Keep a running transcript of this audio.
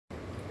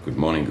Good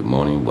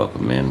morning,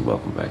 welcome in,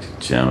 welcome back to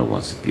the channel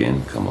once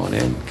again. Come on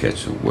in,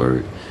 catch a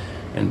word,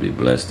 and be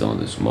blessed on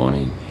this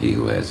morning. He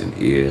who has an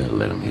ear,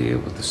 let him hear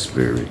what the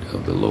Spirit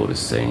of the Lord is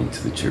saying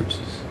to the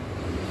churches.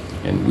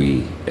 And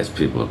we, as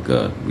people of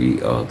God, we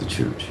are the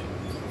church.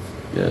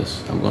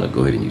 Yes, I'm going to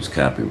go ahead and use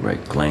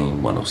copyright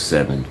claim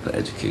 107 for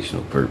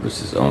educational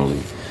purposes only.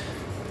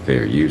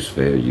 Fair use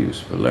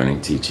for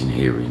learning, teaching,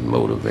 hearing,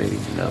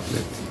 motivating, and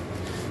uplifting.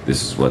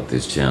 This is what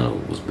this channel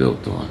was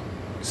built on.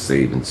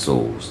 Saving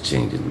souls,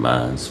 changing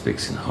minds,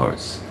 fixing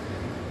hearts.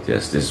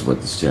 Yes, this is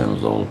what this channel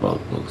is all about,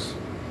 folks.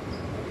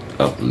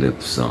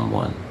 Uplift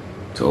someone,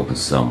 to open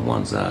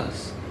someone's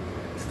eyes,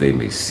 so they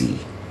may see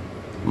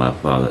my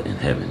Father in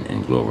heaven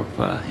and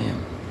glorify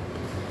Him.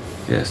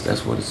 Yes,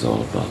 that's what it's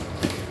all about.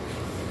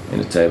 And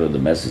the title of the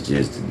message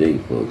is today,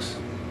 folks,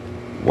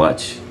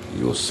 watch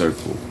your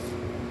circle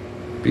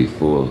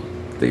before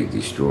they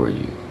destroy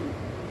you.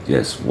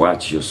 Yes,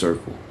 watch your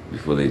circle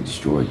before they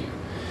destroy you.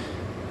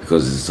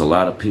 Because there's a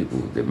lot of people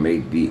that may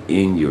be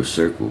in your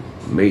circle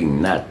may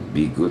not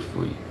be good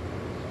for you.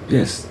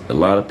 Yes, a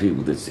lot of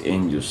people that's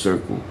in your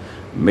circle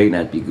may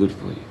not be good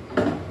for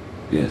you.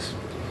 Yes.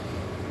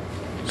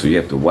 So you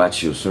have to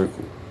watch your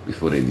circle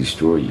before they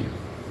destroy you.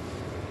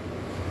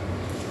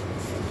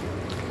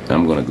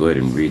 I'm going to go ahead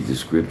and read the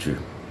scripture.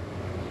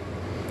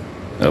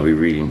 I'll be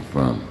reading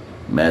from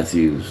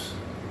Matthew's,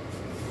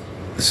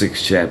 the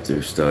 6th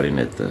chapter, starting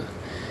at the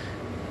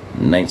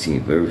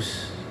 19th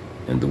verse.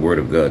 And the word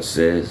of God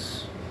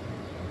says,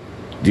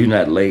 do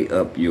not lay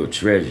up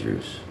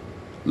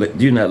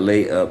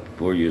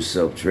for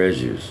yourself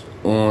treasures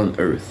on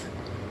earth,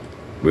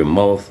 where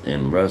moth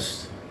and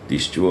rust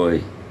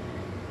destroy,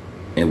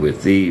 and where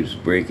thieves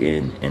break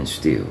in and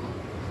steal.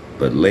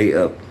 But lay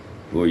up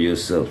for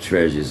yourself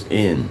treasures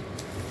in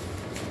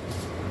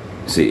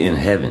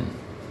heaven,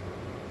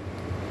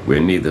 where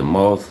neither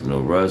moth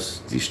nor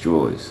rust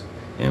destroys,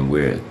 and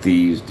where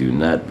thieves do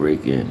not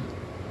break in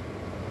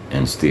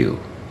and steal.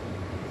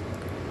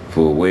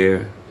 For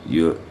where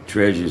your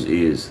treasures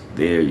is,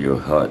 there your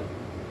heart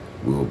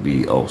will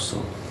be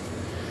also.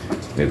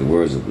 May the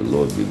words of the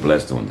Lord be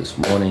blessed on this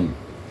morning.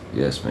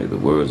 Yes, may the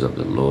words of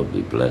the Lord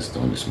be blessed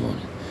on this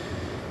morning.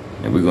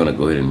 And we're going to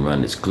go ahead and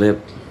run this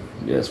clip.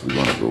 Yes, we're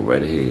going to go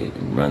right ahead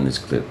and run this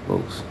clip,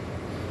 folks.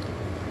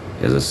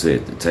 As I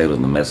said, the title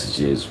of the message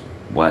is,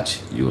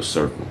 watch your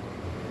circle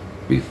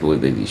before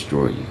they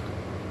destroy you.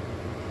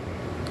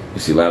 You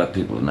see, a lot of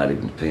people are not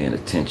even paying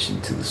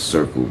attention to the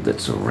circle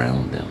that's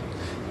around them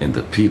and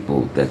the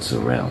people that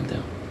surround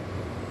them.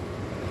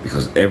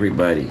 Because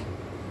everybody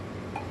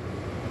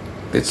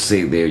that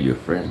say they're your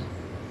friend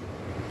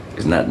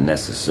is not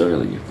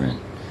necessarily your friend.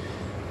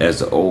 As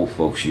the old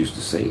folks used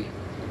to say,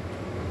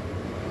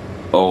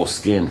 all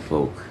skin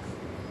folk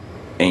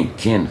ain't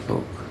kin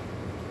folk.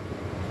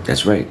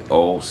 That's right,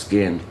 all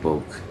skin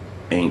folk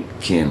ain't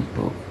kin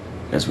folk.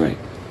 That's right.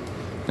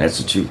 That's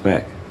a true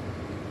fact.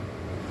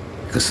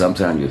 Because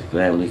sometimes your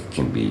family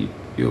can be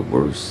your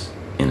worst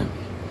enemy.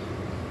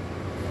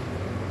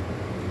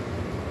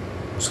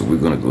 So we're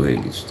going to go ahead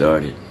and get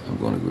started. I'm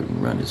going to go ahead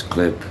and run this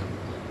clip.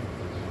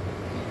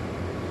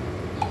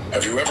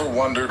 Have you ever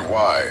wondered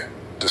why,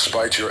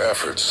 despite your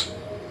efforts,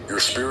 your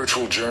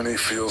spiritual journey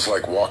feels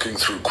like walking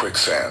through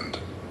quicksand?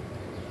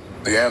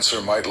 The answer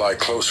might lie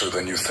closer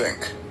than you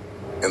think,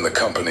 in the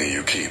company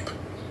you keep.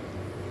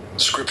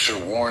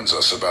 Scripture warns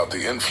us about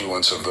the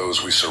influence of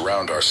those we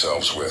surround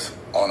ourselves with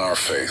on our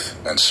faith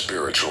and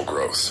spiritual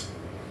growth.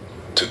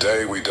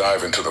 Today we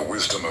dive into the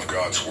wisdom of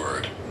God's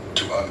Word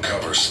to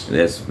uncover.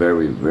 That's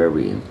very,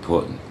 very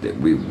important that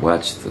we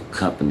watch the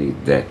company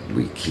that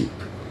we keep.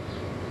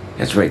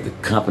 That's right, the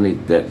company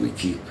that we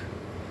keep.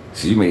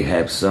 So you may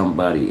have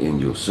somebody in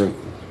your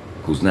circle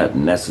who's not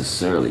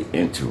necessarily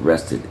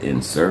interested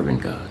in serving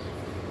God.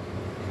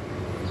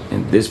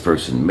 And this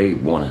person may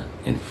want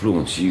to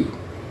influence you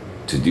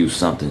to do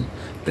something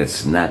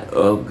that's not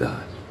of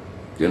God.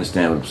 You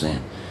understand what I'm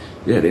saying?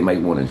 Yeah, they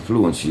might want to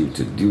influence you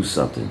to do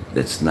something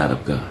that's not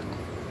of God.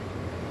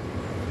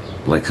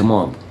 Like, come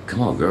on,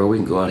 girl, we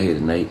can go out here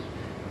tonight.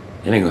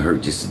 It ain't gonna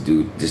hurt just to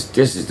do it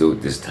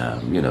this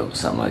time, you know,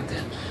 something like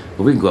that.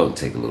 But we can go out and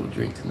take a little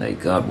drink tonight.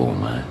 God won't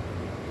mind.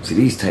 See,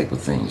 these type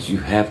of things, you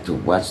have to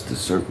watch the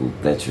circle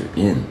that you're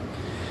in.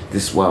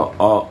 This is why I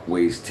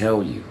always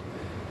tell you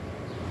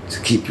to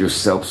keep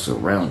yourself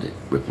surrounded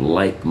with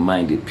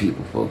like-minded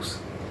people, folks.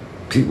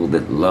 People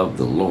that love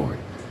the Lord.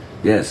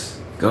 Yes,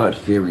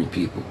 God-fearing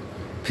people.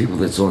 People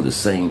that's on the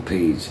same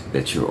page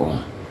that you're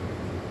on.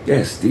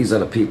 Yes, these are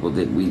the people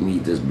that we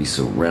need to be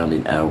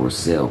surrounding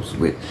ourselves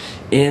with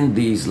in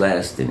these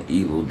last and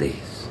evil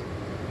days.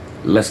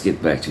 Let's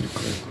get back to the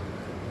clip.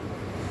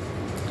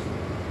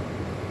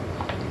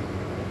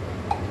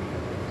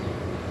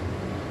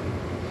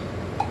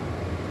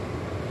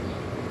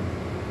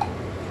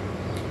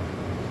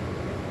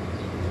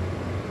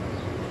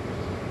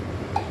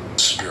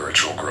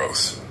 Spiritual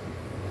growth.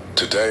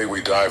 Today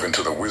we dive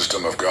into the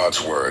wisdom of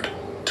God's Word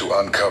to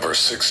uncover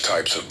 6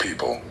 types of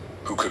people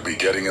who could be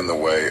getting in the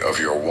way of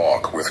your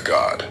walk with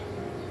God.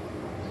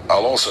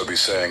 I'll also be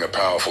saying a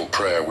powerful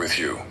prayer with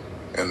you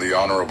in the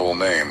honorable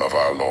name of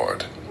our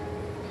Lord.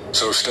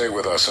 So stay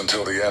with us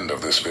until the end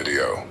of this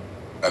video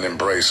and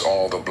embrace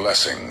all the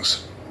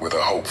blessings with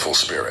a hopeful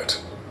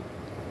spirit.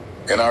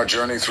 In our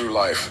journey through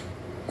life,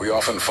 we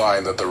often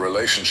find that the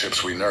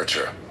relationships we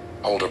nurture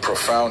hold a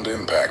profound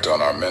impact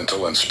on our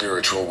mental and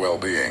spiritual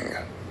well-being.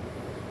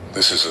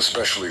 This is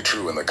especially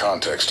true in the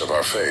context of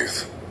our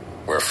faith,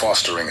 where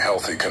fostering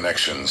healthy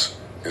connections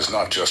is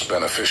not just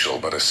beneficial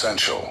but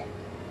essential.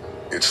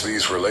 It's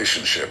these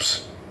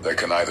relationships that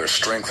can either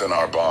strengthen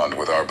our bond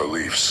with our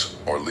beliefs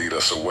or lead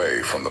us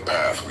away from the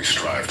path we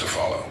strive to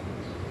follow.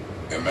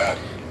 Amen.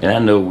 And I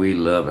know we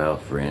love our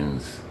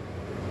friends,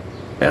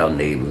 our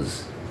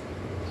neighbors,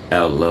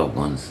 our loved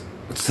ones,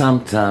 but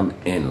sometime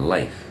in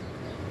life,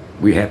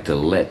 we have to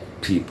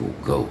let people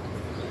go.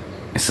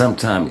 And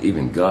sometimes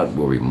even God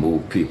will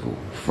remove people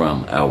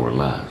from our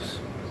lives.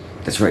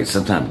 That's right,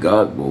 sometimes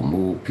God will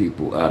move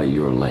people out of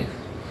your life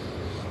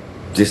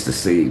just to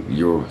save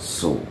your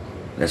soul.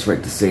 That's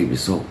right, to save your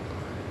soul.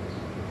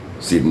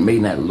 See, it may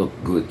not look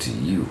good to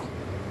you,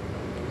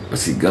 but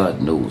see,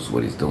 God knows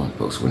what he's doing,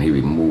 folks, when he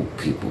removes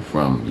people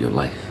from your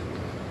life.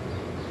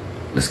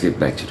 Let's get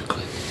back to the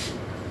clip.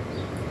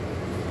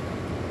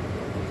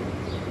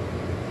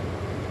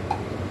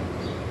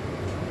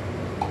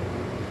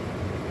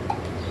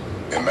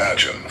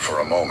 Imagine, for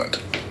a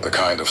moment, the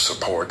kind of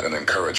support and encouragement